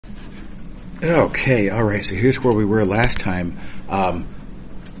Okay, all right. So here's where we were last time.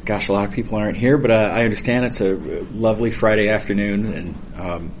 Gosh, a lot of people aren't here, but I understand it's a lovely Friday afternoon,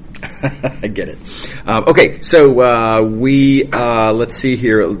 and I get it. Okay, so let's see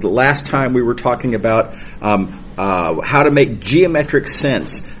here. The last time we were talking about how to make geometric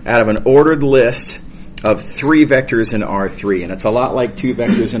sense out of an ordered list of 3 vectors in R3. And it's a lot like 2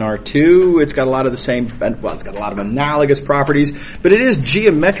 vectors in R2. It's got a lot of the same, well, it's got a lot of analogous properties, but it is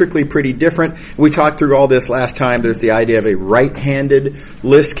geometrically pretty different. We talked through all this last time. There's the idea of a right-handed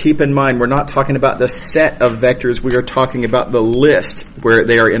list. Keep in mind, we're not talking about the set of vectors. We are talking about the list where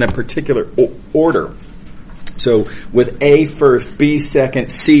they are in a particular order. So with A first, B second,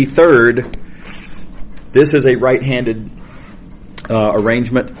 C third, this is a right-handed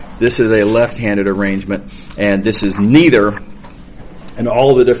arrangement. This is a left-handed arrangement, and this is neither, and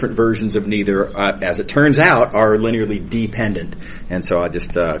all the different versions of neither, as it turns out, are linearly dependent. And so I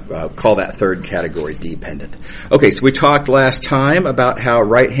just call that third category dependent. Okay, so we talked last time about how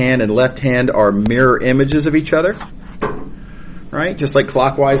right hand and left hand are mirror images of each other. Right? Just like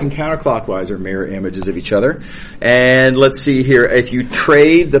clockwise and counterclockwise are mirror images of each other. And let's see here. If you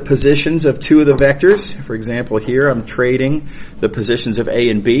trade the positions of 2 of the vectors, for example here I'm trading the positions of A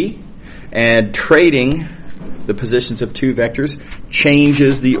and B, and trading the positions of 2 vectors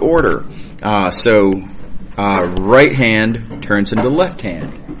changes the order. So right hand turns into left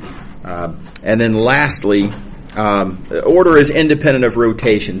hand. And then lastly, order is independent of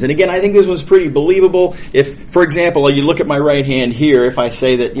rotations. And again, I think this one's pretty believable. If, for example, you look at my right hand here, if I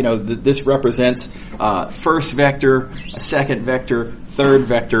say that, this represents first vector, a second vector, third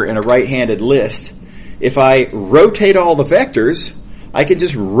vector, and a right-handed list, if I rotate all the vectors, I can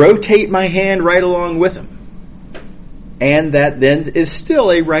just rotate my hand right along with them. And that then is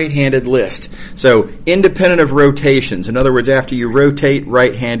still a right-handed list. So, independent of rotations. In other words, after you rotate,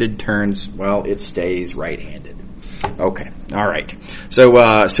 right-handed turns, well, it stays right-handed. Okay, all right.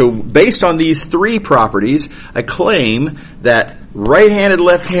 So based on these 3 properties, I claim that right-handed,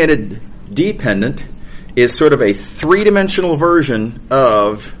 left-handed dependent is sort of a 3-dimensional version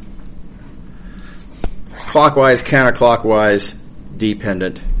of clockwise, counterclockwise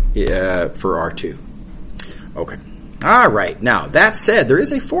dependent for R2. Okay. All right. Now, that said, there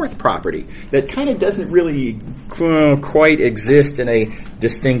is a 4th property that kind of doesn't really quite exist in a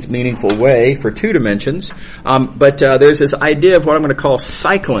distinct, meaningful way for 2 dimensions. But there's this idea of what I'm going to call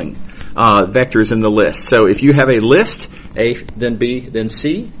cycling vectors in the list. So if you have a list, A, then B, then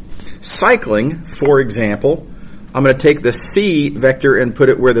C, cycling, for example, I'm going to take the C vector and put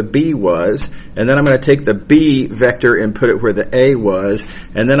it where the B was, and then I'm going to take the B vector and put it where the A was,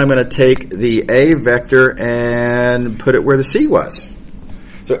 and then I'm going to take the A vector and put it where the C was.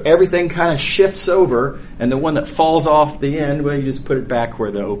 So everything kind of shifts over, and the one that falls off the end, well, you just put it back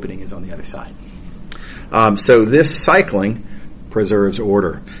where the opening is on the other side. So this cycling preserves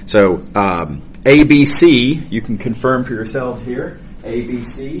order. So ABC, you can confirm for yourselves here,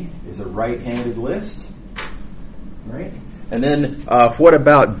 ABC is a right-handed list. Right? And then what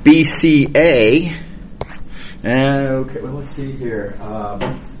about BCA? Okay, well, let's see here.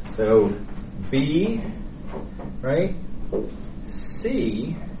 So B, right?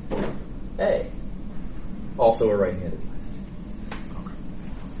 C, A. Also a right-handed list.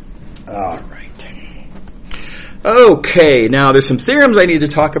 Okay. All right. Okay, now there's some theorems I need to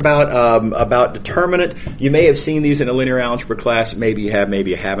talk about determinant. You may have seen these in a linear algebra class. Maybe you have,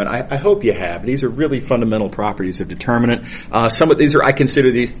 maybe you haven't. I hope you have. These are really fundamental properties of determinant. Some of these I consider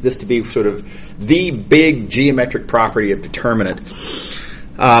this to be sort of the big geometric property of determinant.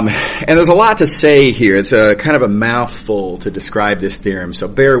 And there's a lot to say here. It's a kind of a mouthful to describe this theorem, so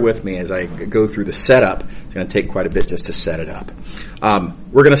bear with me as I go through the setup. It's going to take quite a bit just to set it up.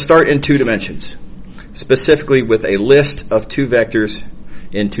 We're going to start in 2 dimensions. Specifically with a list of 2 vectors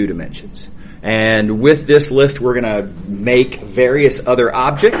in 2 dimensions. And with this list, we're going to make various other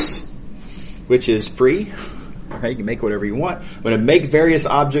objects, which is free. Right? You can make whatever you want. I'm going to make various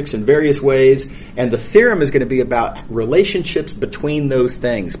objects in various ways, and the theorem is going to be about relationships between those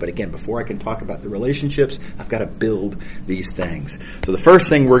things. But again, before I can talk about the relationships, I've got to build these things. So the first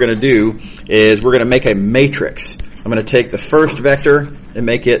thing we're going to do is we're going to make a matrix. I'm going to take the first vector and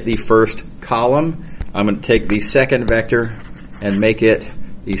make it the first column. I'm going to take the second vector and make it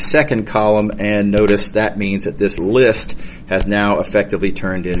the second column, and notice that means that this list has now effectively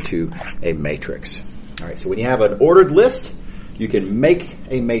turned into a matrix. All right, so when you have an ordered list, you can make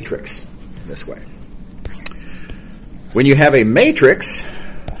a matrix this way. When you have a matrix,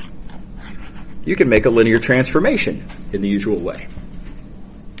 you can make a linear transformation in the usual way.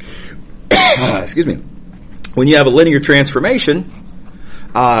 Excuse me. When you have a linear transformation,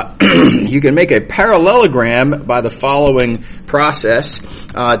 you can make a parallelogram by the following process.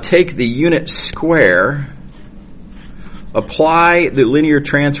 Take the unit square, apply the linear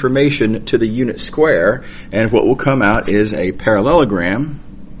transformation to the unit square, and what will come out is a parallelogram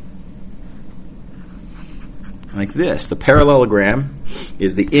like this. The parallelogram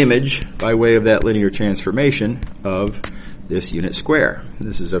is the image, by way of that linear transformation, of this unit square.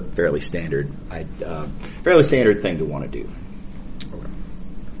 This is a fairly standard thing to want to do.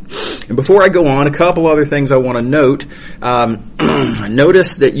 And before I go on, a couple other things I want to note.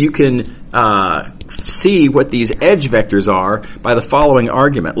 Notice that you can see what these edge vectors are by the following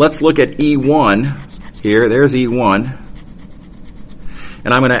argument. Let's look at E1 here. There's E1.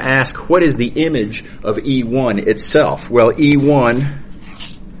 And I'm going to ask, what is the image of E1 itself? Well, E1,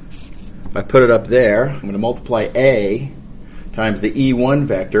 if I put it up there, I'm going to multiply A times the E1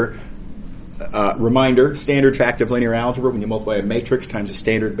 vector. Reminder, standard fact of linear algebra, when you multiply a matrix times a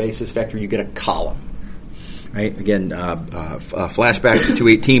standard basis vector, you get a column. Right? Again, flashback to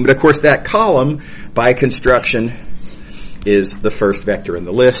 218. But of course, that column, by construction, is the first vector in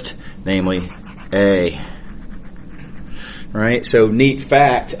the list, namely A. Right? So, neat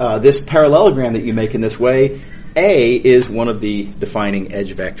fact, this parallelogram that you make in this way, A is one of the defining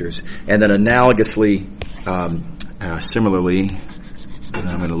edge vectors. And then analogously, similarly, and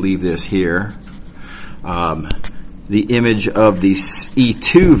I'm going to leave this here, the image of the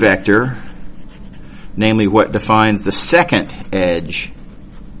E2 vector, namely what defines the second edge,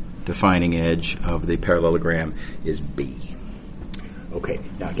 defining edge of the parallelogram, is B. Okay,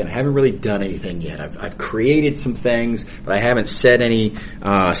 now again, I haven't really done anything yet. I've created some things, but I haven't said any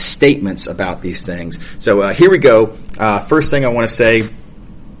statements about these things. So here we go. First thing I want to say,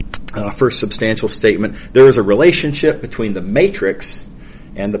 first substantial statement, there is a relationship between the matrix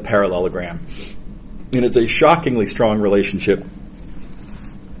and the parallelogram. And it's a shockingly strong relationship.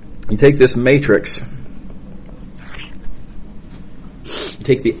 You take this matrix, you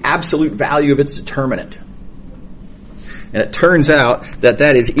take the absolute value of its determinant, and it turns out that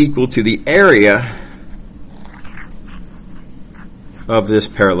that is equal to the area of this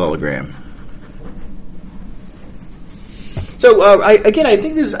parallelogram. So I think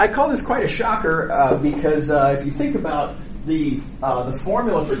I call this quite a shocker because if you think about the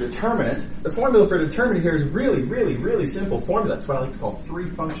formula for determinant, the formula for determinant here is really, really, really simple formula. That's what I like to call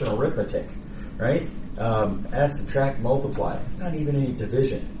three-function arithmetic, right? Add, subtract, multiply. Not even any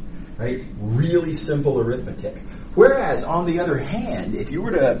division, right? Really simple arithmetic. Whereas, on the other hand, if you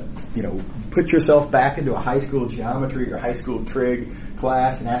were to, put yourself back into a high school geometry or high school trig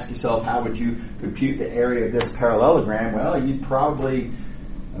class and ask yourself, how would you compute the area of this parallelogram? Well, you'd probably,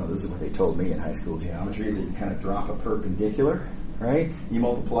 this is what they told me in high school geometry, is that you kind of drop a perpendicular, right? You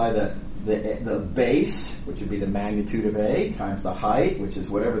multiply the base, which would be the magnitude of A, times the height, which is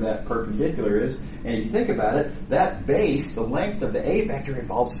whatever that perpendicular is. And if you think about it, that base, the length of the A vector,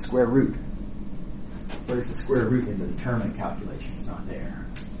 involves the square root. Where's the square root in the determinant calculation? It's not there.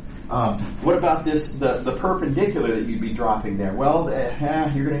 What about the perpendicular that you'd be dropping there? Well,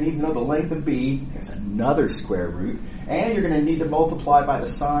 you're going to need to know the length of B. There's another square root. And you're going to need to multiply by the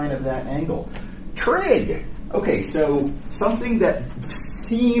sine of that angle. Trig! Okay, so something that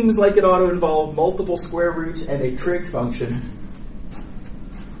seems like it ought to involve multiple square roots and a trig function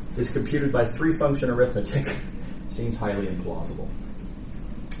is computed by three-function arithmetic. Seems highly implausible.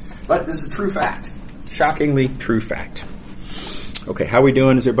 But this is a true fact. Shockingly true fact. Okay, how are we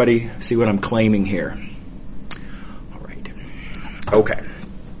doing? Does everybody see what I'm claiming here? All right. Okay.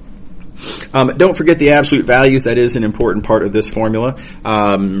 Don't forget the absolute values. That is an important part of this formula.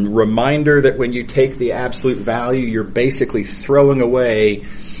 Reminder that when you take the absolute value, you're basically throwing away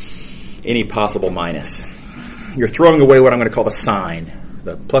any possible minus. You're throwing away what I'm going to call the sign.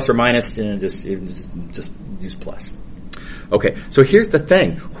 The plus or minus, just use plus. Okay, so here's the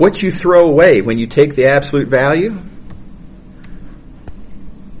thing. What you throw away when you take the absolute value,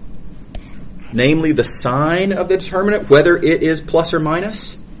 namely the sign of the determinant, whether it is plus or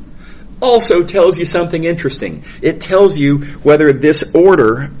minus, also tells you something interesting. It tells you whether this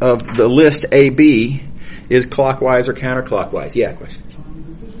order of the list AB is clockwise or counterclockwise. Yeah, question.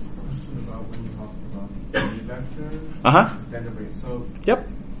 This is just a question about when you talk about the vector. Standard base. So, yep.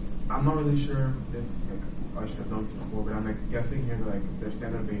 I'm not really sure if I should have known before, but I'm guessing here that they're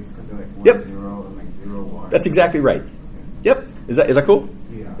standard base because they're 1, 0, and 0, 1. That's exactly right. Yep. Is that cool?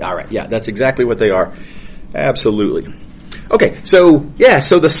 Yeah. All right. Yeah, that's exactly what they are. Absolutely. Okay, so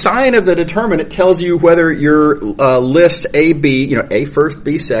the sign of the determinant tells you whether your list AB, A first,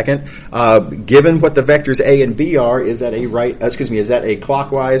 B second, given what the vectors A and B are, is that a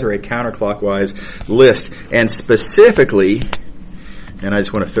clockwise or a counterclockwise list? And specifically, and I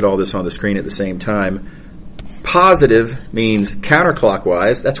just want to fit all this on the screen at the same time. Positive means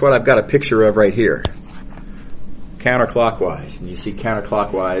counterclockwise. That's what I've got a picture of right here. Counterclockwise. And you see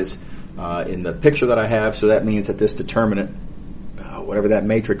counterclockwise in the picture that I have, so that means that this determinant, whatever that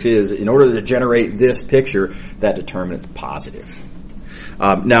matrix is, in order to generate this picture, that determinant's positive.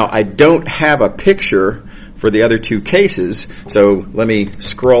 Now, I don't have a picture for the other two cases, so let me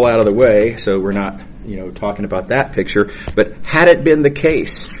scroll out of the way so we're not, talking about that picture. But had it been the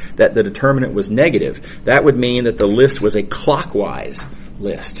case that the determinant was negative, that would mean that the list was a clockwise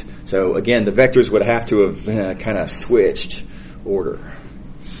list. So again, the vectors would have to have kind of switched order.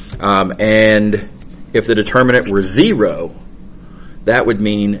 And if the determinant were 0, that would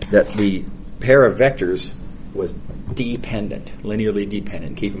mean that the pair of vectors was dependent, linearly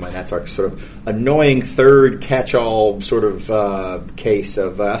dependent. Keep in mind, that's our sort of annoying third catch-all sort of case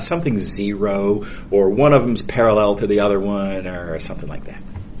of something's 0, or one of them's parallel to the other one, or something like that.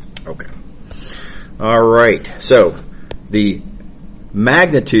 Okay. All right. So the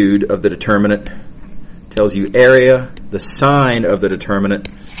magnitude of the determinant tells you area. The sign of the determinant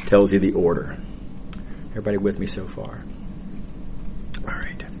tells you the order. Everybody with me so far? All right.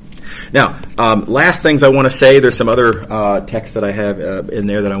 Now, last things I want to say, there's some other text that I have in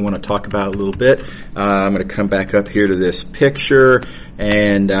there that I want to talk about a little bit. I'm going to come back up here to this picture,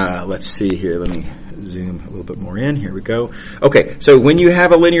 and let's see here. Let me zoom a little bit more in. Here we go. Okay, so when you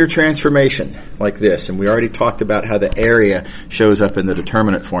have a linear transformation like this, and we already talked about how the area shows up in the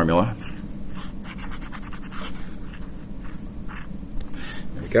determinant formula.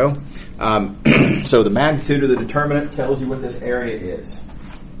 There we go. So the magnitude of the determinant tells you what this area is.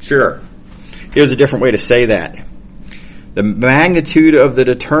 Sure. Here's a different way to say that. The magnitude of the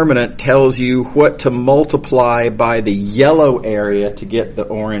determinant tells you what to multiply by the yellow area to get the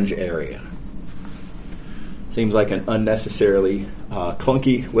orange area. Seems like an unnecessarily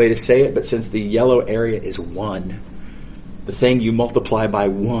clunky way to say it, but since the yellow area is 1, the thing you multiply by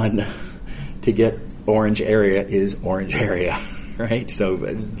 1 to get orange area is orange area. Right? So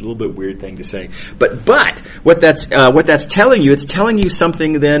it's a little bit weird thing to say. But what that's telling you, it's telling you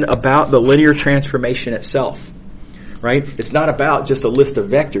something then about the linear transformation itself. Right? It's not about just a list of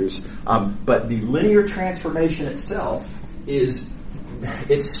vectors, but the linear transformation itself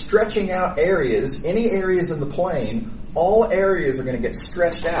it's stretching out areas, any areas in the plane, all areas are going to get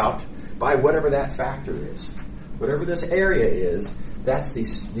stretched out by whatever that factor is. Whatever this area is, that's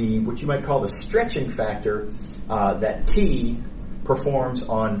the what you might call the stretching factor that T performs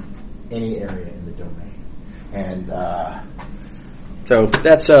on any area in the domain. And so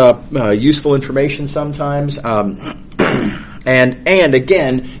that's useful information sometimes. And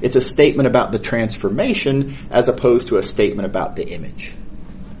again, it's a statement about the transformation as opposed to a statement about the image.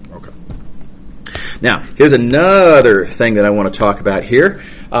 Okay. Now, here's another thing that I want to talk about here.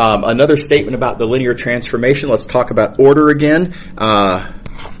 Another statement about the linear transformation. Let's talk about order again.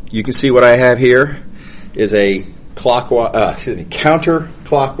 You can see what I have here is a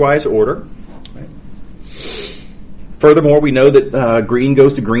counterclockwise order. Right? Furthermore, we know that green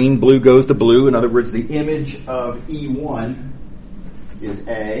goes to green, blue goes to blue. In other words, the image of E1 is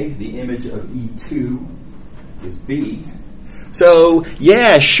A, the image of E2 is B. So,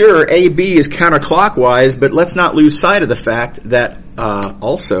 yeah, sure, AB is counterclockwise, but let's not lose sight of the fact that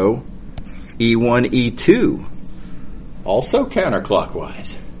also E1, E2 also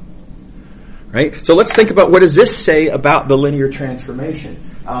counterclockwise. Right? So let's think about what does this say about the linear transformation.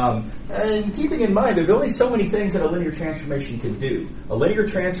 And keeping in mind, there's only so many things that a linear transformation can do. A linear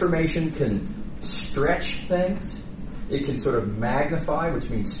transformation can stretch things. It can sort of magnify, which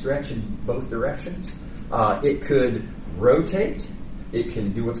means stretch in both directions. It could rotate. It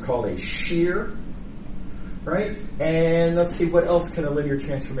can do what's called a shear. Right? And let's see, what else can a linear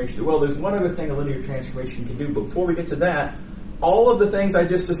transformation do? Well, there's one other thing a linear transformation can do. But before we get to that, all of the things I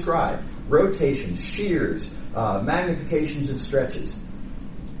just described, rotations, shears, magnifications, and stretches,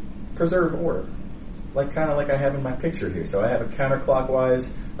 preserve order, kind of like I have in my picture here. So I have a counterclockwise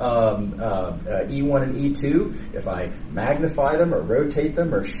E1 and E2. If I magnify them or rotate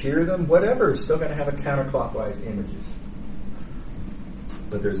them or shear them, whatever, it's still going to have a counterclockwise images.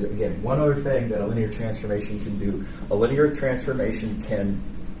 But there's, again, one other thing that a linear transformation can do. A linear transformation can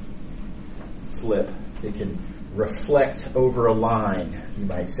flip. It can reflect over a line, you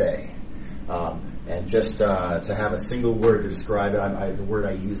might say. And just to have a single word to describe it, the word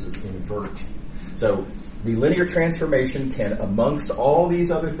I use is invert. So the linear transformation can, amongst all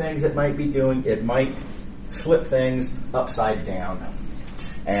these other things it might be doing, it might flip things upside down.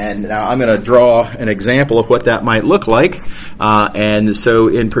 And now I'm going to draw an example of what that might look like. And so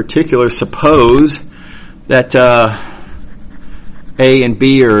in particular, suppose that A and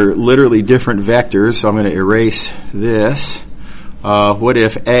B are literally different vectors, so I'm going to erase this. What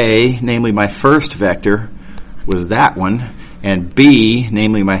if A, namely my first vector, was that one, and B,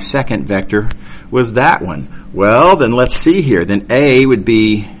 namely my second vector, was that one? Well, then let's see here. Then A would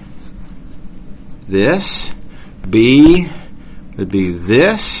be this, B would be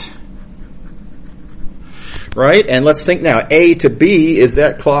this, right? And let's think now, A to B, is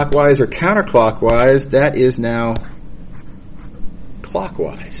that clockwise or counterclockwise? That is now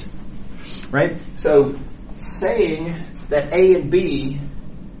clockwise, right? So saying that A and B,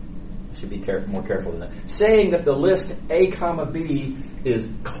 I should be more careful than that, saying that the list A comma B is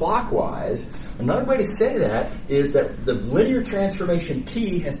clockwise, another way to say that is that the linear transformation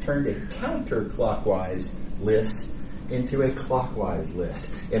T has turned a counterclockwise list into a clockwise list.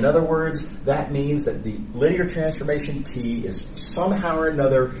 In other words, that means that the linear transformation T is somehow or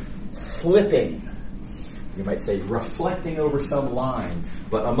another flipping. You might say reflecting over some line.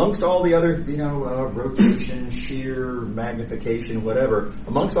 But amongst all the other, rotation, shear, magnification, whatever,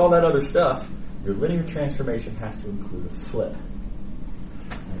 amongst all that other stuff, your linear transformation has to include a flip.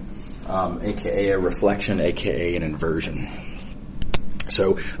 AKA a reflection, AKA an inversion.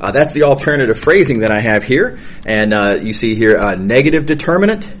 So that's the alternative phrasing that I have here. And you see here, negative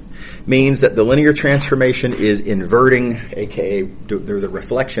determinant means that the linear transformation is inverting, aka there's a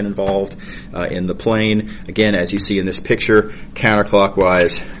reflection involved in the plane. Again, as you see in this picture,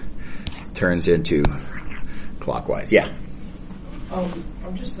 counterclockwise turns into clockwise. Yeah?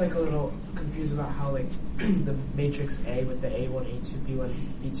 I'm just a little confused about how the matrix A with the A1, A2, B1,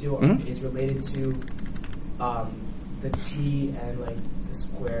 B2 is related to the T and the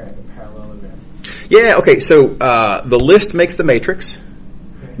square and the parallelogram. Yeah, okay, so the list makes the matrix.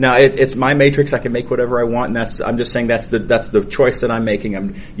 Now it's my matrix. I can make whatever I want, and I'm just saying that's the choice that I'm making.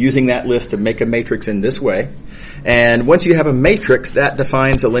 I'm using that list to make a matrix in this way. And once you have a matrix, that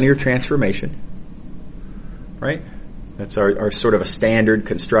defines a linear transformation, right? That's our sort of a standard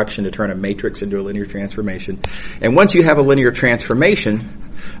construction to turn a matrix into a linear transformation. And once you have a linear transformation,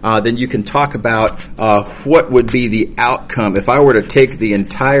 then you can talk about what would be the outcome if I were to take the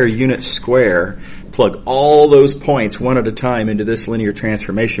entire unit square, plug all those points one at a time into this linear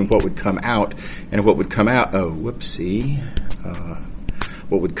transformation, what would come out? And what would come out, what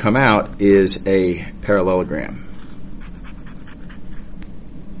would come out is a parallelogram.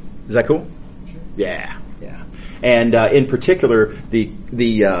 Is that cool? Sure. Yeah. And in particular, the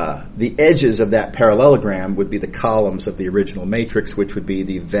edges of that parallelogram would be the columns of the original matrix, which would be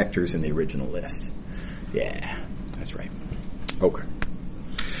the vectors in the original list. Yeah, that's right. Okay.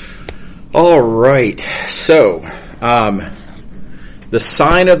 All right. So, the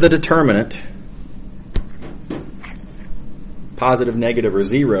sign of the determinant, positive, negative, or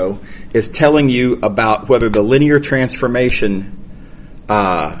zero, is telling you about whether the linear transformation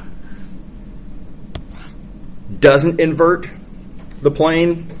doesn't invert the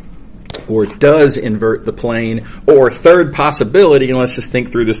plane or does invert the plane, or third possibility, and let's just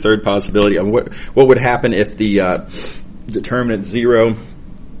think through this third possibility of what would happen if the determinant 0,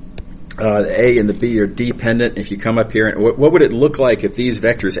 the A and the B are dependent. If you come up here, and what would it look like if these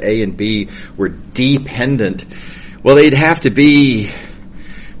vectors A and B were dependent? Well, they'd have to be,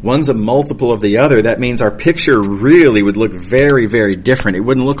 one's a multiple of the other. That means our picture really would look very, very different. It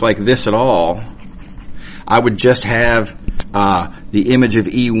wouldn't look like this at all. I would just have the image of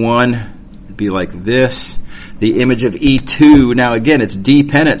E1 be like this. The image of E2, now again, it's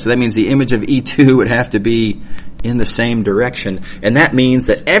dependent, so that means the image of E2 would have to be in the same direction. And that means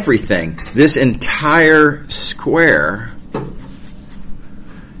that everything, this entire square,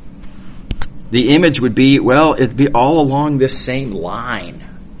 the image would be, it'd be all along this same line.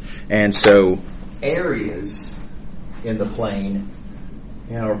 And so areas in the plane,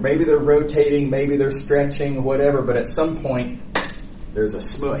 maybe they're rotating, maybe they're stretching, whatever, but at some point there's a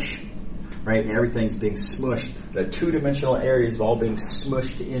smush, right? And everything's being smushed. The two-dimensional areas are all being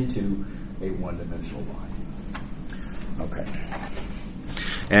smushed into a one-dimensional line. Okay.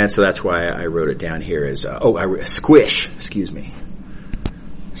 And so that's why I wrote it down here as, squish,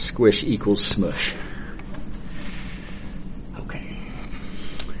 Squish equals smush. Okay.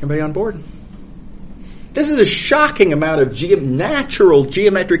 Everybody on board? This is a shocking amount of natural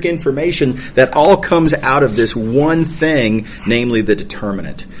geometric information that all comes out of this one thing, namely the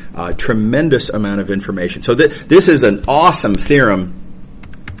determinant. Tremendous amount of information. So this is an awesome theorem,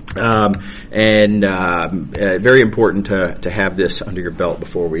 and very important to have this under your belt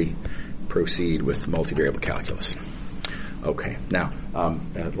before we proceed with multivariable calculus. Okay, now,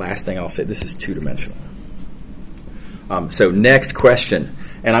 last thing I'll say, this is two-dimensional. So next question.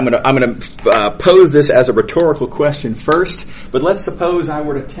 and I'm going to pose this as a rhetorical question first, but let's suppose I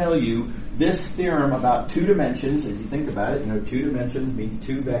were to tell you this theorem about two dimensions. If you think about it, 2 dimensions means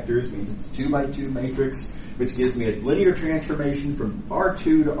 2 vectors, means it's a 2x2 matrix, which gives me a linear transformation from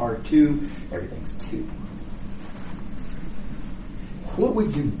R2 to R2. Everything's 2. What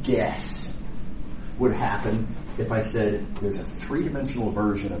would you guess would happen if I said there's a 3-dimensional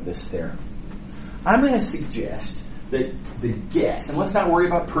version of this theorem? I'm going to suggest that the guess, and let's not worry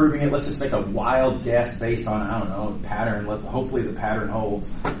about proving it, let's just make a wild guess based on, I don't know, a pattern. Hopefully the pattern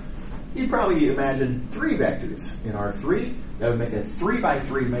holds. You'd probably imagine 3 vectors in R3. That would make a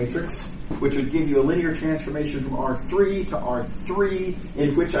 3x3 matrix, which would give you a linear transformation from R3 to R3,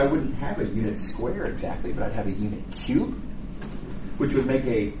 in which I wouldn't have a unit square exactly, but I'd have a unit cube, which would make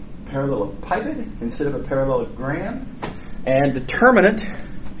a parallelepiped instead of a parallelogram. And determinant,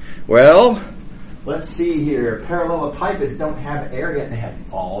 well, let's see here. Parallelepipeds don't have area, they have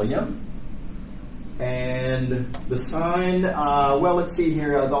volume. And the sign, well, let's see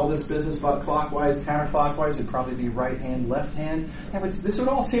here. All this business about clockwise, counterclockwise would probably be right hand, left hand. This would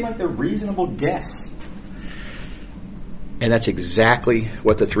all seem like the reasonable guess. And that's exactly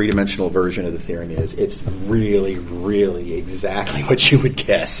what the 3-dimensional version of the theorem is. It's really, really exactly what you would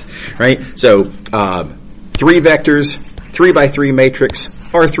guess, right? So, 3 vectors, 3x3 matrix,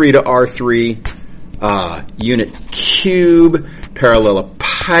 R3 to R3, unit cube,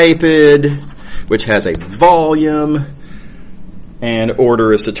 parallelepiped, which has a volume, and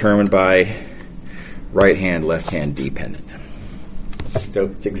order is determined by right hand, left hand dependent. So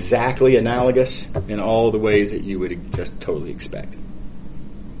it's exactly analogous in all the ways that you would just totally expect.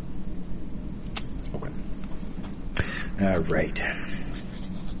 Okay. All right.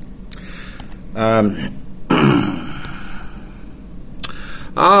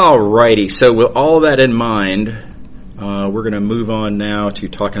 All righty. So with all that in mind, we're going to move on now to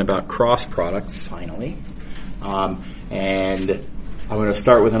talking about cross product, finally. And I'm going to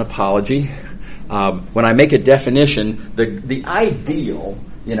start with an apology. When I make a definition, the ideal,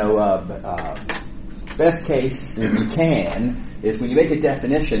 best case, if you can, is when you make a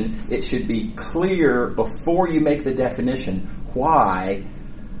definition, it should be clear before you make the definition why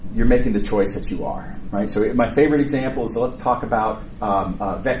you're making the choice that you are, right? So my favorite example is, let's talk about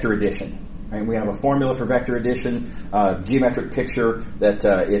vector addition. Right? We have a formula for vector addition, geometric picture that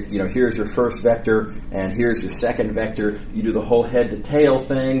if, here's your first vector and here's your second vector, you do the whole head to tail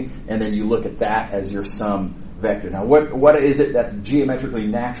thing, and then you look at that as your sum vector. Now, what is it that's geometrically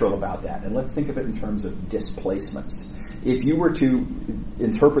natural about that? And let's think of it in terms of displacements. If you were to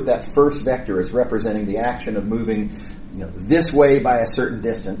interpret that first vector as representing the action of moving, this way by a certain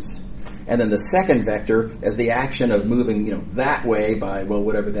distance, and then the second vector as the action of moving, that way by,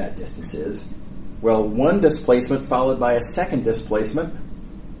 whatever that distance is. Well, one displacement followed by a second displacement,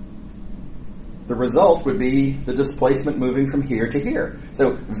 the result would be the displacement moving from here to here.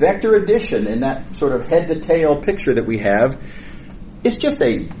 So vector addition in that sort of head-to-tail picture that we have is just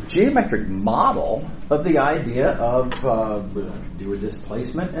a geometric model of the idea of do a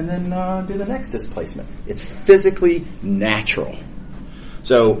displacement and then do the next displacement. It's physically natural.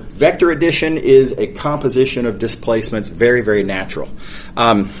 So vector addition is a composition of displacements, very, very natural.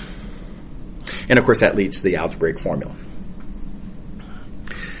 And of course that leads to the algebraic formula.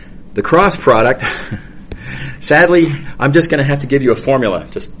 The cross product, sadly, I'm just going to have to give you a formula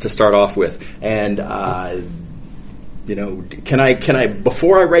to start off with. And, can I,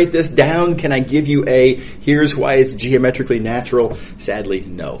 before I write this down, can I give you here's why it's geometrically natural? Sadly,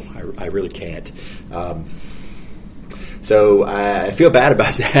 no, I really can't. So I feel bad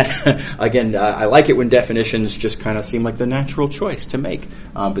about that. Again, I like it when definitions just kind of seem like the natural choice to make.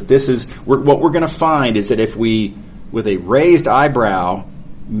 But this is, what we're going to find is that if we, with a raised eyebrow,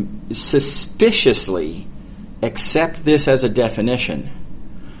 suspiciously accept this as a definition,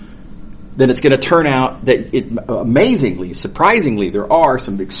 then it's going to turn out that amazingly, surprisingly, there are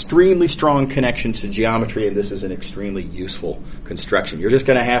some extremely strong connections to geometry, and this is an extremely useful construction. You're just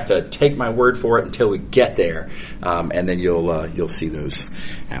going to have to take my word for it until we get there, and then you'll see those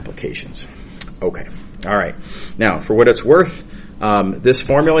applications. Okay, all right. Now, for what it's worth, this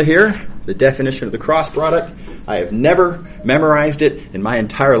formula here, the definition of the cross product, I have never memorized it in my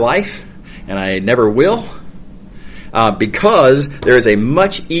entire life, and I never will. Because there is a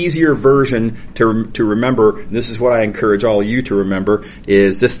much easier version to remember. This is what I encourage all of you to remember,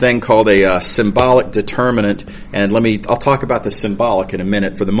 is this thing called a symbolic determinant. And I'll talk about the symbolic in a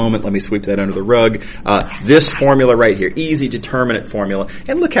minute. For the moment, let me sweep that under the rug. This formula right here, easy determinant formula.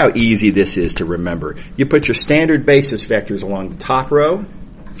 And look how easy this is to remember. You put your standard basis vectors along the top row,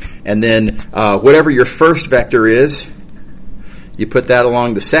 and then whatever your first vector is, you put that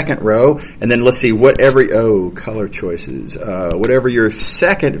along the second row, and then let's see, color choices. Whatever your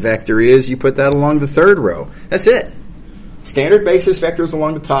second vector is, you put that along the third row. That's it. Standard basis vectors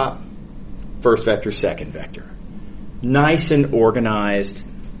along the top, first vector, second vector. Nice and organized.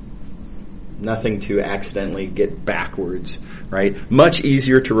 Nothing to accidentally get backwards, right? Much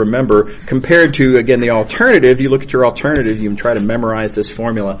easier to remember compared to, again, the alternative. You look at your alternative, you can try to memorize this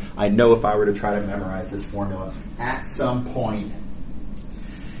formula. I know if I were to try to memorize this formula, at some point,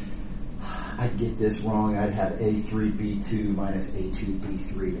 I'd get this wrong. I'd have A3B2 minus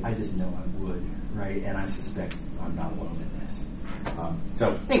A2B3. I just know I would, right? And I suspect I'm not alone in this.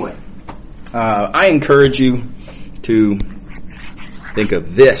 So anyway, I encourage you to think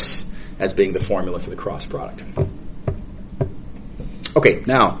of this as being the formula for the cross product. Okay,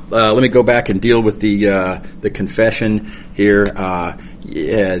 now let me go back and deal with the confession here.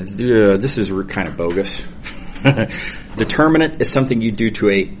 This is kind of bogus. Determinant is something you do to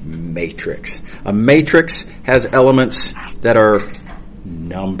a matrix. A matrix has elements that are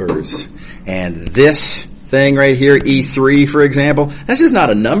numbers, and this thing right here, E3, for example, that's just not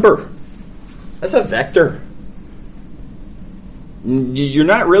a number. That's a vector. You're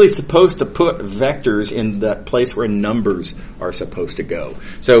not really supposed to put vectors in the place where numbers are supposed to go.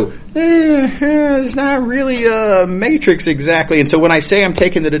 So, it's not really a matrix exactly. And so when I say I'm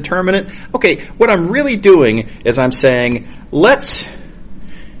taking the determinant, okay, what I'm really doing is I'm saying, let's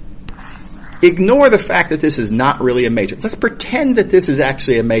ignore the fact that this is not really a matrix. Let's pretend that this is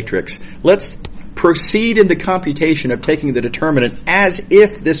actually a matrix. Let's proceed in the computation of taking the determinant as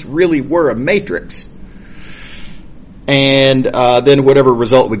if this really were a matrix. And then whatever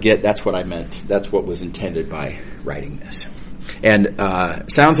result we get, that's what I meant. That's what was intended by writing this. And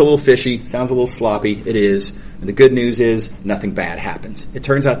sounds a little fishy, sounds a little sloppy. It is. And the good news is nothing bad happens. It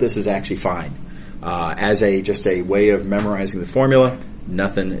turns out this is actually fine. As just a way of memorizing the formula,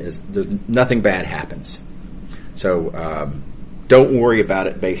 nothing bad happens. So don't worry about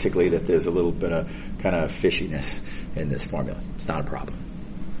it, basically, that there's a little bit of kind of fishiness in this formula. It's not a problem.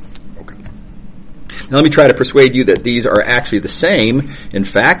 Okay. Now let me try to persuade you that these are actually the same. In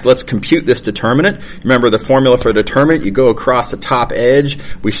fact, let's compute this determinant. Remember the formula for determinant, you go across the top edge.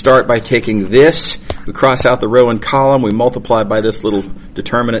 We start by taking this, we cross out the row and column, we multiply by this little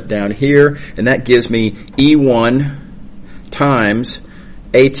determinant down here, and that gives me E1 times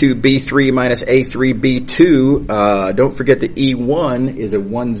A2B3 minus A3B2. Don't forget that E1 is a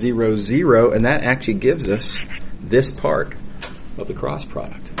 1, 0, 0, and that actually gives us this part of the cross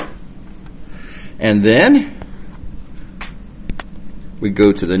product. And then we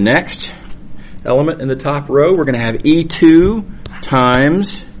go to the next element in the top row. We're going to have E2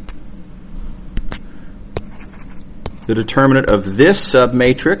 times the determinant of this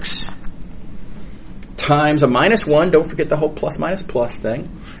submatrix times a minus 1. Don't forget the whole plus minus plus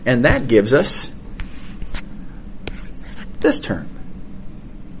thing. And that gives us this term.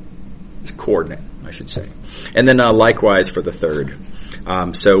 This coordinate, I should say. And then likewise for the third.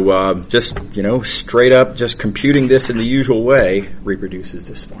 So just, straight up, just computing this in the usual way reproduces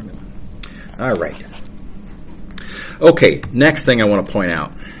this formula. All right. Okay, next thing I want to point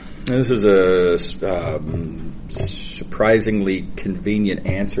out. This is a surprisingly convenient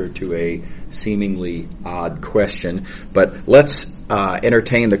answer to a seemingly odd question, but let's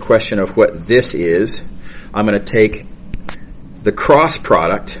entertain the question of what this is. I'm going to take the cross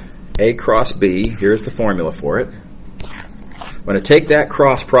product, A cross B. Here's the formula for it. I'm going to take that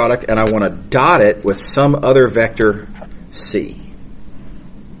cross product and I want to dot it with some other vector C.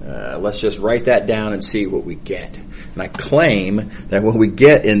 Let's just write that down and see what we get. And I claim that what we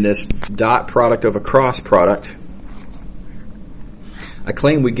get in this dot product of a cross product, I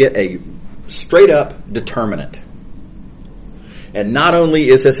claim we get a straight up determinant. And not only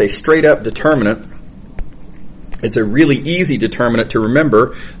is this a straight up determinant, it's a really easy determinant to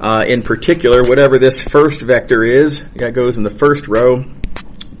remember. In particular, whatever this first vector is, that goes in the first row.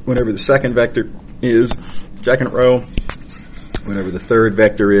 Whatever the second vector is, second row. Whatever the third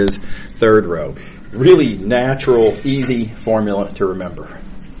vector is, third row. Really natural, easy formula to remember.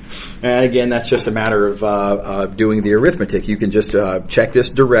 And again, that's just a matter of doing the arithmetic. You can just check this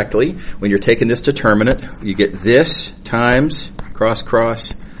directly. When you're taking this determinant, you get this times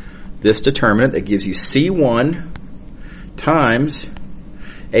cross this determinant that gives you C1 times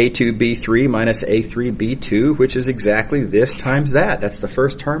A2B3 minus A3B2, which is exactly this times that. That's the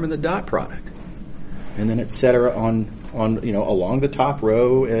first term in the dot product. And then et cetera on along the top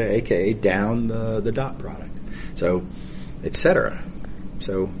row, aka down the dot product. So, et cetera.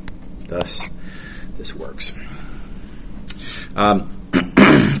 So, thus, this works.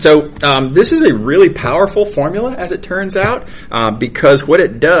 So this is a really powerful formula, as it turns out, because what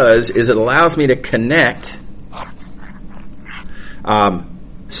it does is it allows me to connect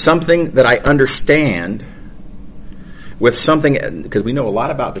something that I understand with something, because we know a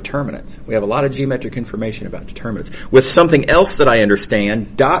lot about determinants. We have a lot of geometric information about determinants. With something else that I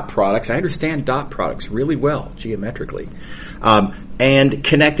understand, dot products. I understand dot products really well, geometrically. And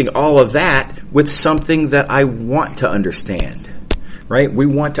connecting all of that with something that I want to understand. Right? We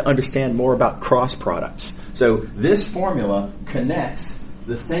want to understand more about cross products. So this formula connects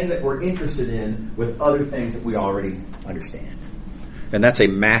the thing that we're interested in with other things that we already understand. And that's a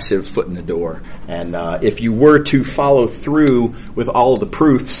massive foot in the door. And if you were to follow through with all of the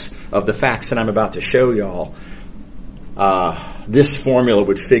proofs of the facts that I'm about to show y'all, this formula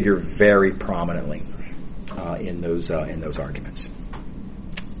would figure very prominently in those arguments.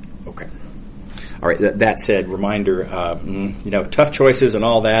 Okay. All right. That said, reminder, tough choices and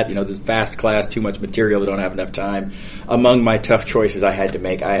all that. This fast class, too much material. I don't have enough time. Among my tough choices I had to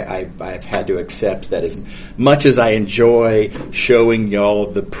make, I've had to accept that as much as I enjoy showing y'all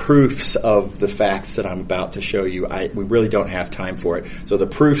the proofs of the facts that I'm about to show you, we really don't have time for it. So the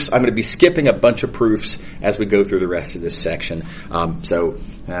proofs, I'm going to be skipping a bunch of proofs as we go through the rest of this section. So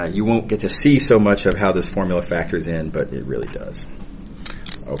you won't get to see so much of how this formula factors in, but it really does.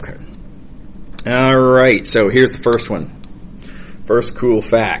 Okay. All right, so here's the first one. First cool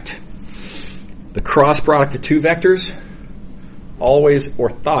fact. The cross product of two vectors, always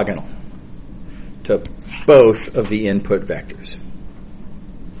orthogonal to both of the input vectors.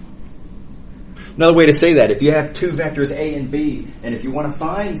 Another way to say that, if you have two vectors A and B, and if you want to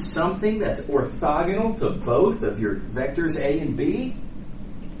find something that's orthogonal to both of your vectors A and B,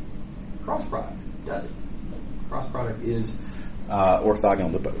 cross product does it. Cross product is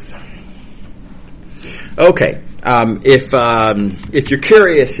orthogonal to both. Okay, if you're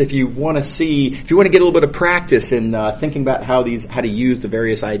curious, if you want to get a little bit of practice in thinking about how to use the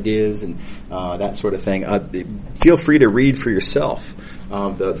various ideas and that sort of thing, feel free to read for yourself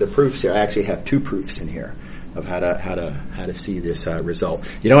the proofs here. I actually have two proofs in here of how to see this result.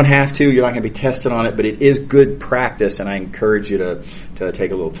 You don't have to; you're not going to be tested on it, but it is good practice, and I encourage you to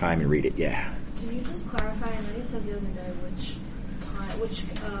take a little time and read it. Yeah. Can you just clarify? I know you said the other day which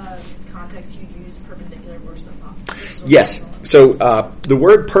context you use, perpendicular versus opposite. Yes. So the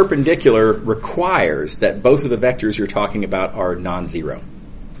word perpendicular requires that both of the vectors you're talking about are non-zero.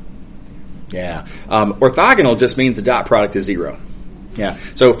 Yeah. Orthogonal just means the dot product is zero. Yeah.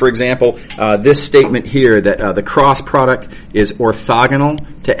 So, for example, this statement here that the cross product is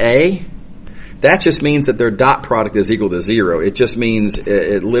orthogonal to A, that just means that their dot product is equal to zero. It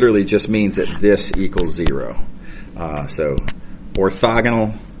literally just means that this equals zero. So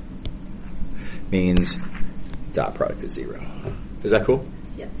orthogonal means dot product is zero. Is that cool?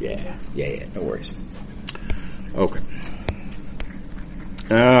 Yeah. Yeah. No worries. Okay.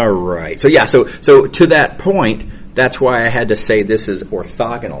 All right. So to that point, that's why I had to say this is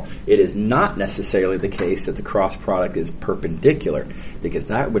orthogonal. It is not necessarily the case that the cross product is perpendicular, because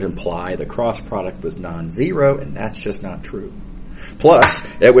that would imply the cross product was non-zero, and that's just not true. Plus,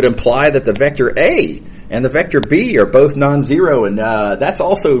 it would imply that the vector A and the vector B are both non-zero, and that's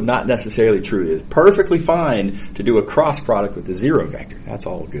also not necessarily true. It's perfectly fine to do a cross product with the zero vector. That's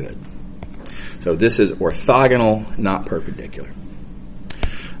all good. So this is orthogonal, not perpendicular.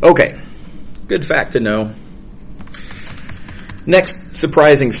 Okay, good fact to know. Next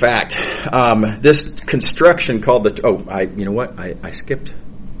surprising fact. This construction called I skipped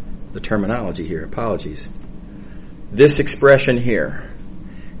the terminology here. Apologies. This expression here,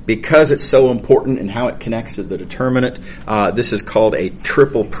 because it's so important in how it connects to the determinant, this is called a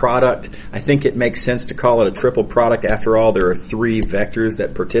triple product. I think it makes sense to call it a triple product. After all, there are three vectors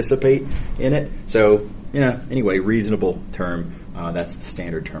that participate in it. So, anyway, reasonable term. That's the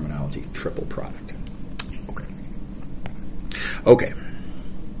standard terminology, triple product.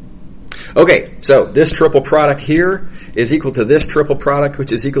 Okay, so this triple product here is equal to this triple product,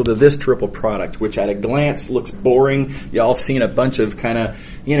 which is equal to this triple product, which at a glance looks boring. Y'all have seen a bunch of kind of,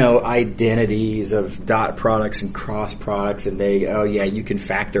 identities of dot products and cross products, and you can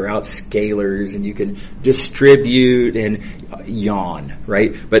factor out scalars and you can distribute and yawn,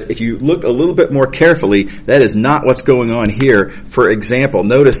 right? But if you look a little bit more carefully, that is not what's going on here. For example,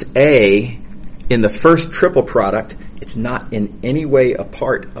 notice A in the first triple product, it's not in any way a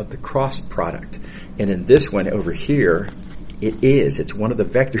part of the cross product. And in this one over here, It is. It's one of the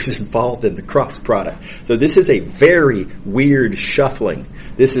vectors involved in the cross product. So this is a very weird shuffling.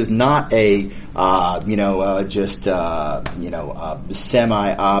 This is not a,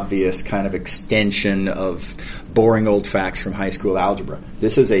 semi-obvious kind of extension of boring old facts from high school algebra.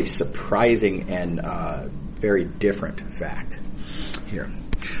 This is a surprising and very different fact here.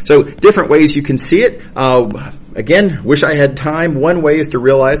 So different ways you can see it. Again, wish I had time. One way is to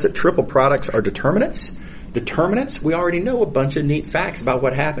realize that triple products are determinants. Determinants, we already know a bunch of neat facts about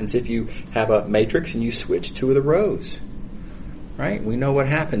what happens if you have a matrix and you switch two of the rows. Right? We know what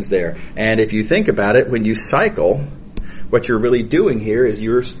happens there. And if you think about it, when you cycle, what you're really doing here is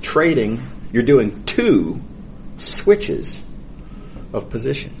you're doing two switches of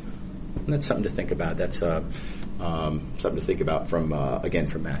position. And that's something to think about. That's something to think about from Math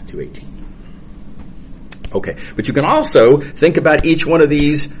 218. Okay, but you can also think about each one of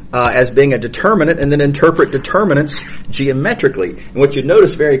these as being a determinant and then interpret determinants geometrically. And what you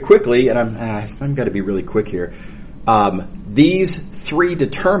notice very quickly, and I'm going to be really quick here, these three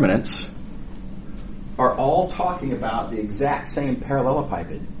determinants are all talking about the exact same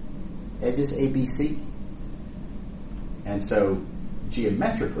parallelepiped, edges ABC. And so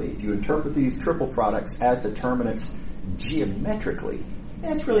geometrically, if you interpret these triple products as determinants geometrically,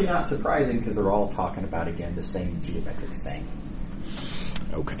 it's really not surprising because they're all talking about, again, the same geometric thing.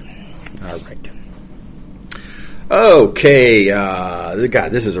 Okay. All right. Okay.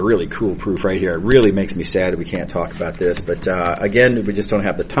 God, this is a really cool proof right here. It really makes me sad that we can't talk about this. But, again, we just don't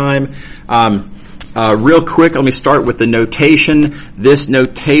have the time. Real quick, let me start with the notation. This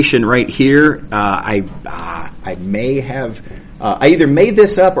notation right here, I may have, I either made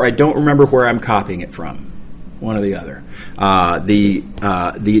this up or I don't remember where I'm copying it from. One or the other.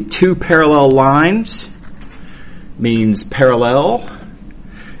 The two parallel lines means parallel,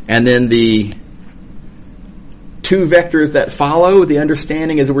 and then the two vectors that follow, the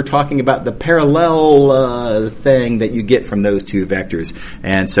understanding is that we're talking about the parallel thing that you get from those two vectors.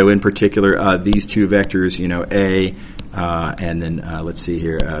 And so in particular, these two vectors, A, and then let's see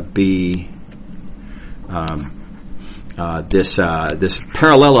here, B, this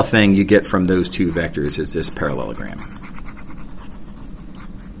parallel thing you get from those two vectors is this parallelogram.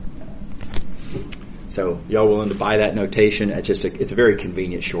 So y'all willing to buy that notation? It's a very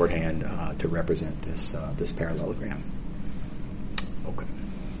convenient shorthand to represent this parallelogram.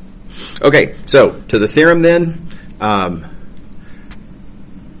 Okay. So to the theorem then,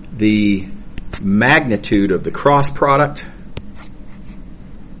 the magnitude of the cross product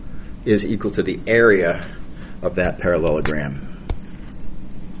is equal to the area of that parallelogram.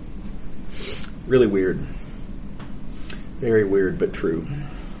 Really weird. Very weird, but true.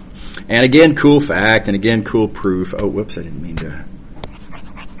 And again, cool fact, and again, cool proof. Oh, whoops, I didn't mean to.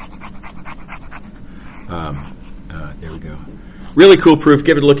 There we go. Really cool proof.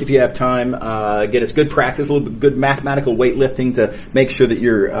 Give it a look if you have time. Again, it's good practice, a little bit good mathematical weightlifting to make sure that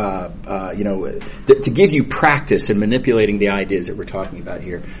you're, to give you practice in manipulating the ideas that we're talking about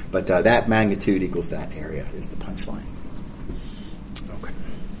here. But that magnitude equals that area is the punchline. Okay.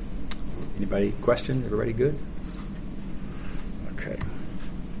 Anybody question? Everybody good? Okay.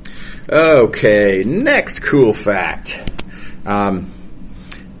 Okay. Next cool fact.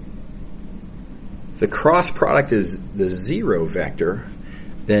 The cross product is the zero vector,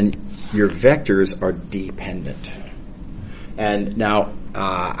 then your vectors are dependent. And now,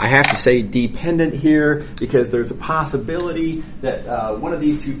 I have to say dependent here because there's a possibility that one of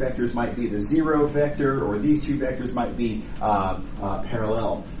these two vectors might be the zero vector or these two vectors might be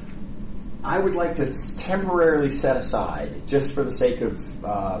parallel. I would like to temporarily set aside, just for the sake of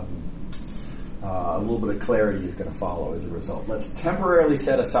a little bit of clarity is going to follow as a result. Let's temporarily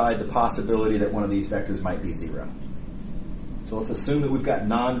set aside the possibility that one of these vectors might be zero. So let's assume that we've got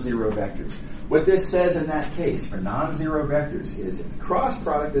non-zero vectors. What this says in that case for non-zero vectors is if the cross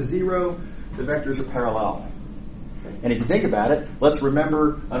product is zero, the vectors are parallel. And if you think about it, let's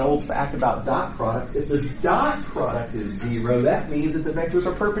remember an old fact about dot products. If the dot product is zero, that means that the vectors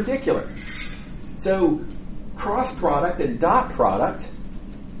are perpendicular. So cross product and dot product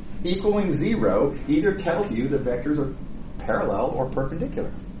equaling zero either tells you the vectors are parallel or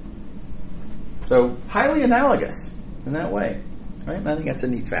perpendicular. So highly analogous in that way. Right? I think that's a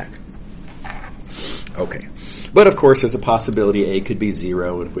neat fact. Okay. But of course there's a possibility A could be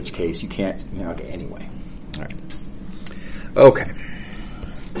zero, in which case you can't, okay, anyway. All right. Okay.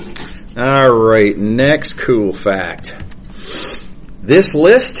 All right, next cool fact. This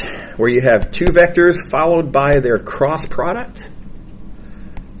list, where you have two vectors followed by their cross product,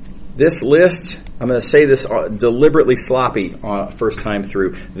 this list, I'm going to say this deliberately sloppy first time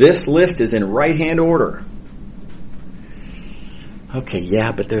through. This list is in right-hand order. Okay,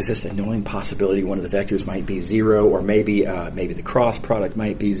 yeah, but there's this annoying possibility one of the vectors might be 0, or maybe the cross product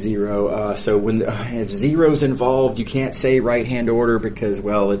might be 0. So when if 0's involved, you can't say right-hand order because,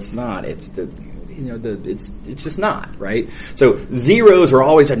 well, it's not. It's it's just not, right? So zeros are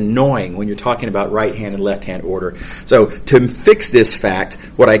always annoying when you're talking about right-hand and left-hand order. So to fix this fact,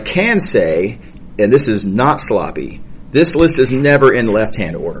 what I can say, and this is not sloppy, this list is never in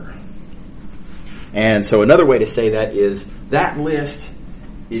left-hand order. And so another way to say that is that list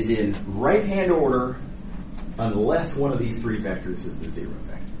is in right-hand order unless one of these three vectors is the 0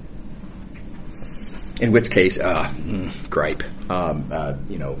 vector. In which case, gripe.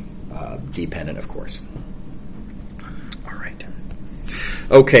 Dependent, of course. All right.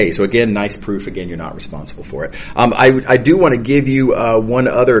 Okay, so again, nice proof. Again, you're not responsible for it. I do want to give you one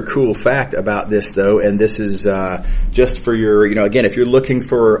other cool fact about this, though, and this is just for your, again, if you're looking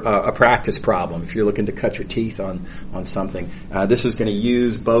for a practice problem, if you're looking to cut your teeth on something, this is going to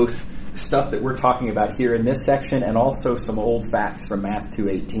use both stuff that we're talking about here in this section and also some old facts from Math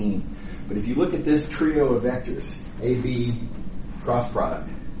 218. But if you look at this trio of vectors, A, B, cross product,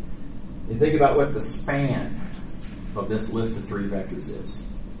 and think about what the span of this list of three vectors is.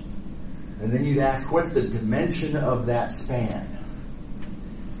 And then you'd ask, what's the dimension of that span?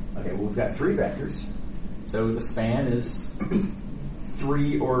 Okay, well, we've got three vectors. So the span is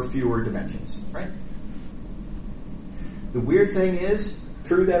 3 or fewer dimensions, right? The weird thing is,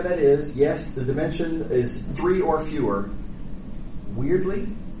 true that is, yes, the dimension is 3 or fewer. Weirdly,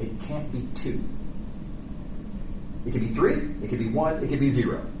 it can't be 2. It could be 3, it could be 1, it could be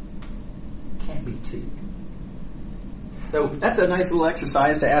 0. It can't be 2. So that's a nice little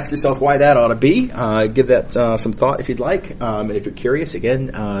exercise to ask yourself why that ought to be. Give that some thought if you'd like. And if you're curious,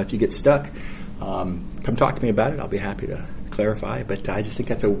 again, if you get stuck, come talk to me about it. I'll be happy to clarify. But I just think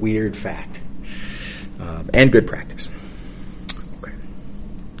that's a weird fact. And good practice.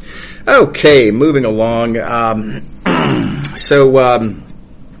 Okay, moving along.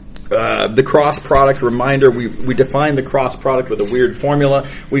 The cross product, reminder, we defined the cross product with a weird formula.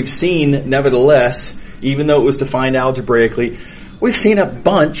 We've seen, nevertheless, even though it was defined algebraically, we've seen a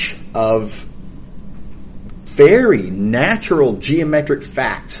bunch of very natural geometric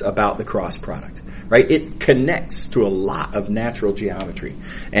facts about the cross product, right? It connects to a lot of natural geometry.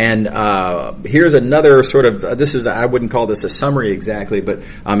 And here's another sort of, I wouldn't call this a summary exactly, but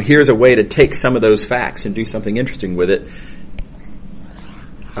here's a way to take some of those facts and do something interesting with it.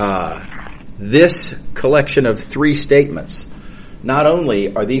 This collection of 3 statements, not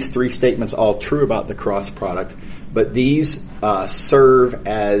only are these 3 statements all true about the cross product, but these serve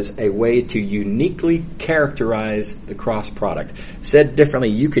as a way to uniquely characterize the cross product. Said differently,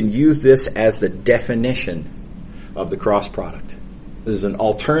 you can use this as the definition of the cross product. This is an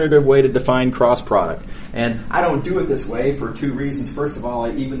alternative way to define cross product. And I don't do it this way for 2 reasons. First of all,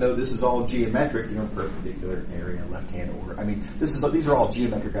 even though this is all geometric, perpendicular area, left-hand order. I mean, these are all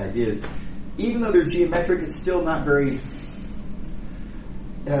geometric ideas. Even though they're geometric, it's still not very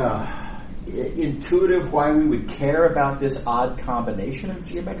intuitive why we would care about this odd combination of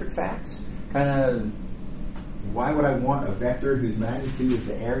geometric facts. Kind of, why would I want a vector whose magnitude is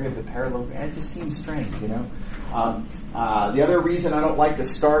the area of the parallelogram? It just seems strange, The other reason I don't like to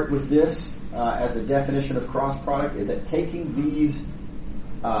start with this as a definition of cross product is that taking these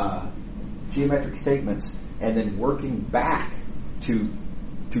geometric statements and then working back to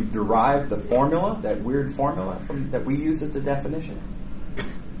derive the formula, that weird formula that we use as the definition,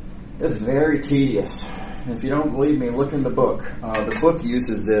 is very tedious. If you don't believe me, look in the book. The book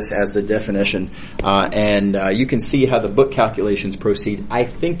uses this as the definition, and you can see how the book calculations proceed. I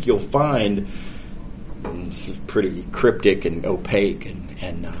think you'll find it's pretty cryptic and opaque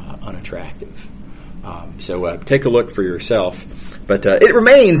and unattractive. So take a look for yourself. But it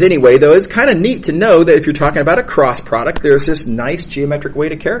remains, anyway, though, it's kind of neat to know that if you're talking about a cross product, there's this nice geometric way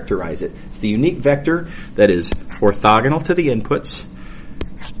to characterize it. It's the unique vector that is orthogonal to the inputs.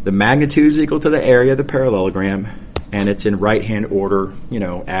 The magnitude is equal to the area of the parallelogram, and it's in right-hand order,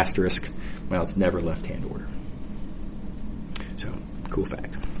 asterisk. Well, it's never left-hand order. So, cool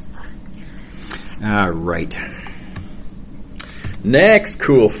fact. All right. Next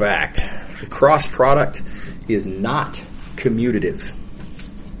cool fact. The cross product is not commutative.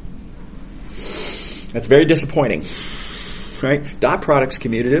 That's very disappointing. Right? Dot product's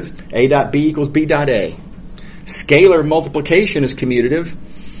commutative. A dot B equals B dot A. Scalar multiplication is commutative.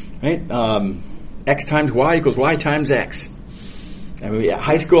 Right? X times Y equals Y times X. I mean,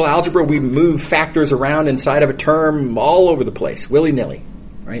 high school algebra, we move factors around inside of a term all over the place, willy-nilly.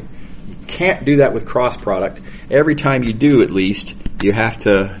 Right? You can't do that with cross product. Every time you do, at least, you have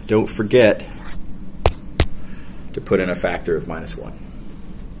to, don't forget, to put in a factor of -1.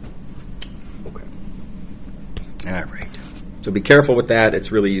 Okay. All right. So be careful with that.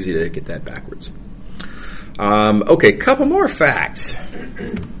 It's really easy to get that backwards. Okay, couple more facts.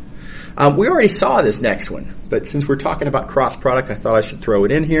 We already saw this next one, but since we're talking about cross product, I thought I should throw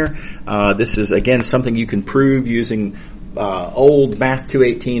it in here. This is, again, something you can prove using old Math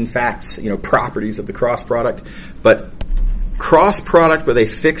 218 facts, properties of the cross product. But cross product with a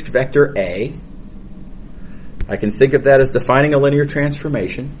fixed vector A, I can think of that as defining a linear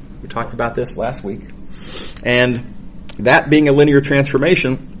transformation. We talked about this last week. And that being a linear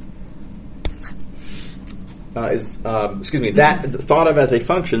transformation that thought of as a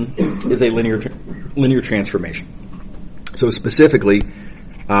function is a linear transformation. So specifically,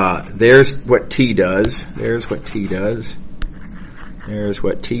 there's what t does. There's what t does. There's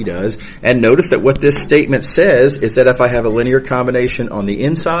what t does. And notice that what this statement says is that if I have a linear combination on the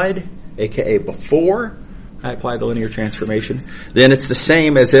inside, aka before I apply the linear transformation, then it's the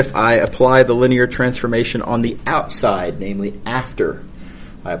same as if I apply the linear transformation on the outside, namely after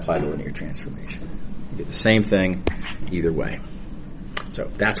I apply the linear transformation. You get the same thing either way. So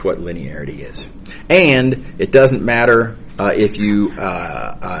that's what linearity is. And it doesn't matter if you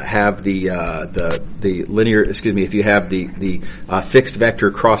have the linear, if you have the fixed vector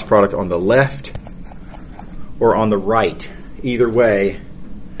cross product on the left or on the right. Either way,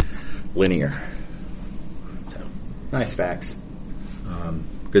 linear. So, nice facts.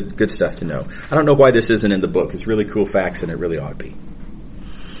 Good stuff to know. I don't know why this isn't in the book. It's really cool facts, and it really ought to be.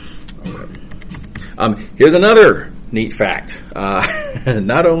 Okay. Here's another neat fact.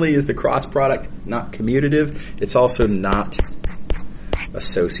 Not only is the cross product not commutative, it's also not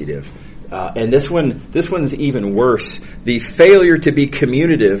associative. And this one's even worse. The failure to be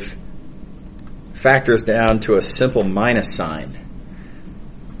commutative factors down to a simple minus sign.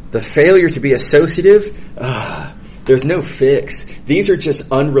 The failure to be associative, there's no fix. These are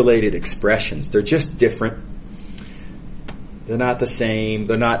just unrelated expressions. They're just different. They're not the same.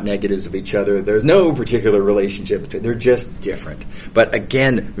 They're not negatives of each other. There's no particular relationship. They're just different. But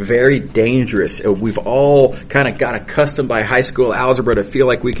again, very dangerous. We've all kind of got accustomed by high school algebra to feel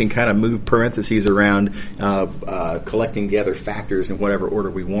like we can kind of move parentheses around, collecting together factors in whatever order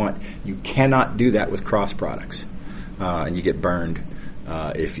we want. You cannot do that with cross products, and you get burned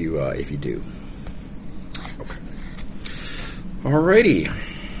if you do. Okay. Alrighty.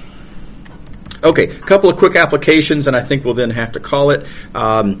 Okay, a couple of quick applications, and I think we'll then have to call it.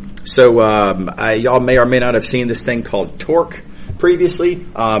 Y'all may or may not have seen this thing called torque previously.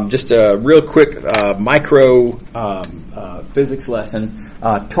 Just a real quick micro physics lesson.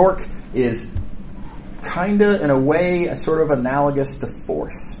 Torque is kinda, in a way, a sort of analogous to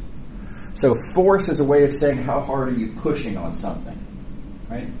force. So force is a way of saying how hard are you pushing on something,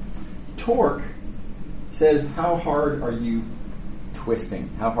 right? Torque says how hard are you twisting,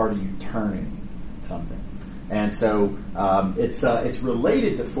 how hard are you turning something. And so it's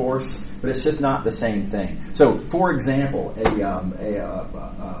related to force, but it's just not the same thing. So, for example, one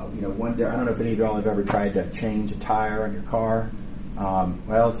day, I don't know if any of y'all have ever tried to change a tire on your car.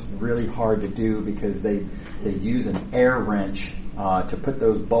 Well, it's really hard to do because they use an air wrench to put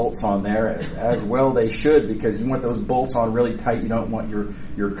those bolts on there, as well they should, because you want those bolts on really tight. You don't want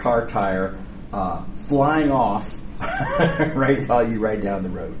your car tire flying off right while you ride down the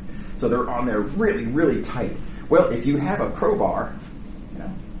road. So they're on there really, really tight. Well, if you have a crowbar,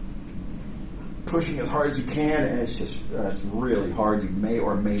 pushing as hard as you can, and it's really hard, you may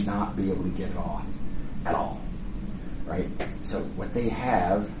or may not be able to get it off at all, right? So what they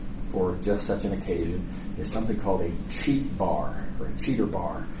have for just such an occasion is something called a cheat bar, or a cheater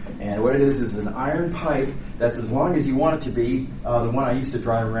bar. And what it is an iron pipe that's as long as you want it to be. The one I used to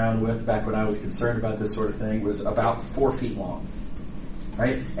drive around with back when I was concerned about this sort of thing was about 4 feet long.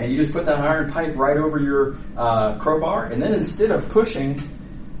 Right? And you just put that iron pipe right over your crowbar, and then instead of pushing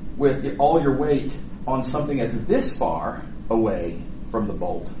with all your weight on something that's this far away from the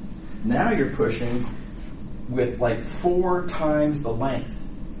bolt, now you're pushing with like 4 times the length.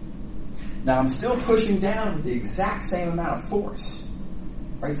 Now I'm still pushing down with the exact same amount of force,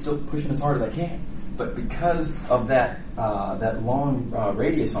 right? Still pushing as hard as I can. But because of that long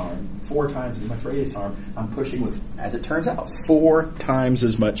radius arm, 4 times as much radius arm, I'm pushing with, as it turns out, 4 times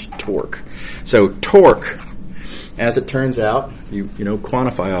as much torque. So torque, as it turns out, you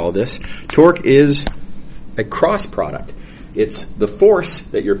quantify all this. Torque is a cross product. It's the force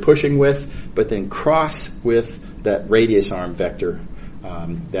that you're pushing with, but then cross with that radius arm vector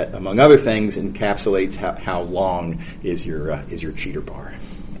that, among other things, encapsulates how long is your cheater bar.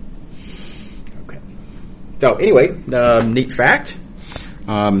 So anyway, neat fact.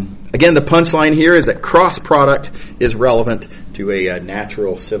 Again, the punchline here is that cross product is relevant to a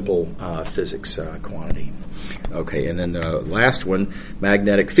natural, simple physics quantity. Okay, and then the last one,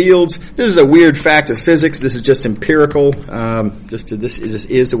 magnetic fields. This is a weird fact of physics. This is just empirical. This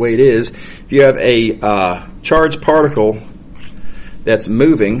is the way it is. If you have a charged particle that's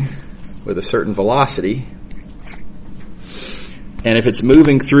moving with a certain velocity, and if it's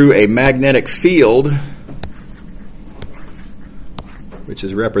moving through a magnetic field, which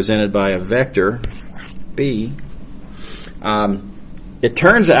is represented by a vector, B, it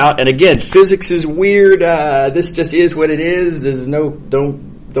turns out, and again, physics is weird. This just is what it is. There's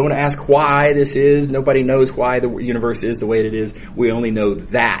don't ask why this is. Nobody knows why the universe is the way it is. We only know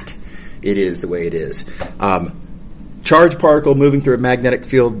that it is the way it is. Charged particle moving through a magnetic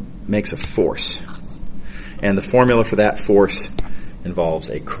field makes a force. And the formula for that force involves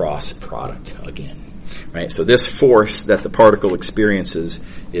a cross product again. Right? So this force that the particle experiences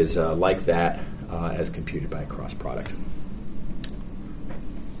is like that as computed by a cross product.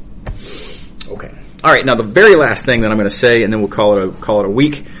 Okay. All right. Now the very last thing that I'm going to say, and then we'll call it a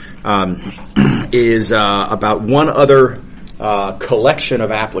week, is about one other collection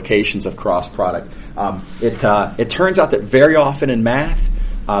of applications of cross product. It turns out that very often in math,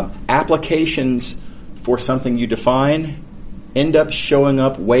 applications for something you define end up showing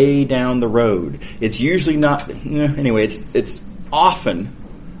up way down the road. It's usually not. Anyway, it's often,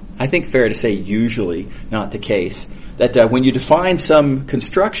 I think, fair to say, usually not the case that when you define some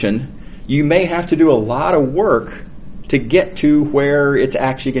construction, you may have to do a lot of work to get to where it's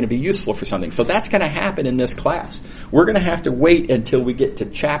actually going to be useful for something. So that's going to happen in this class. We're going to have to wait until we get to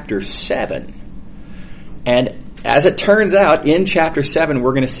Chapter 7. And as it turns out, in Chapter 7,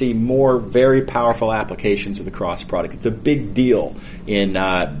 we're going to see more very powerful applications of the cross product. It's a big deal in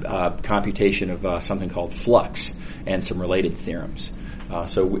computation of something called flux and some related theorems.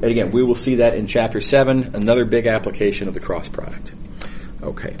 So again, we will see that in Chapter 7, another big application of the cross product.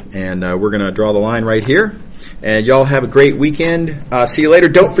 Okay, and we're going to draw the line right here. And y'all have a great weekend. See you later.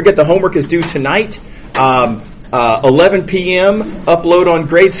 Don't forget the homework is due tonight. 11 p.m. Upload on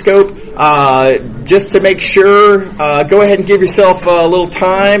Gradescope. Just to make sure, go ahead and give yourself a little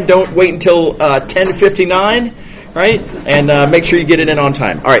time. Don't wait until 10:59, right? And make sure you get it in on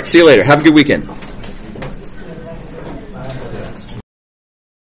time. All right, see you later. Have a good weekend.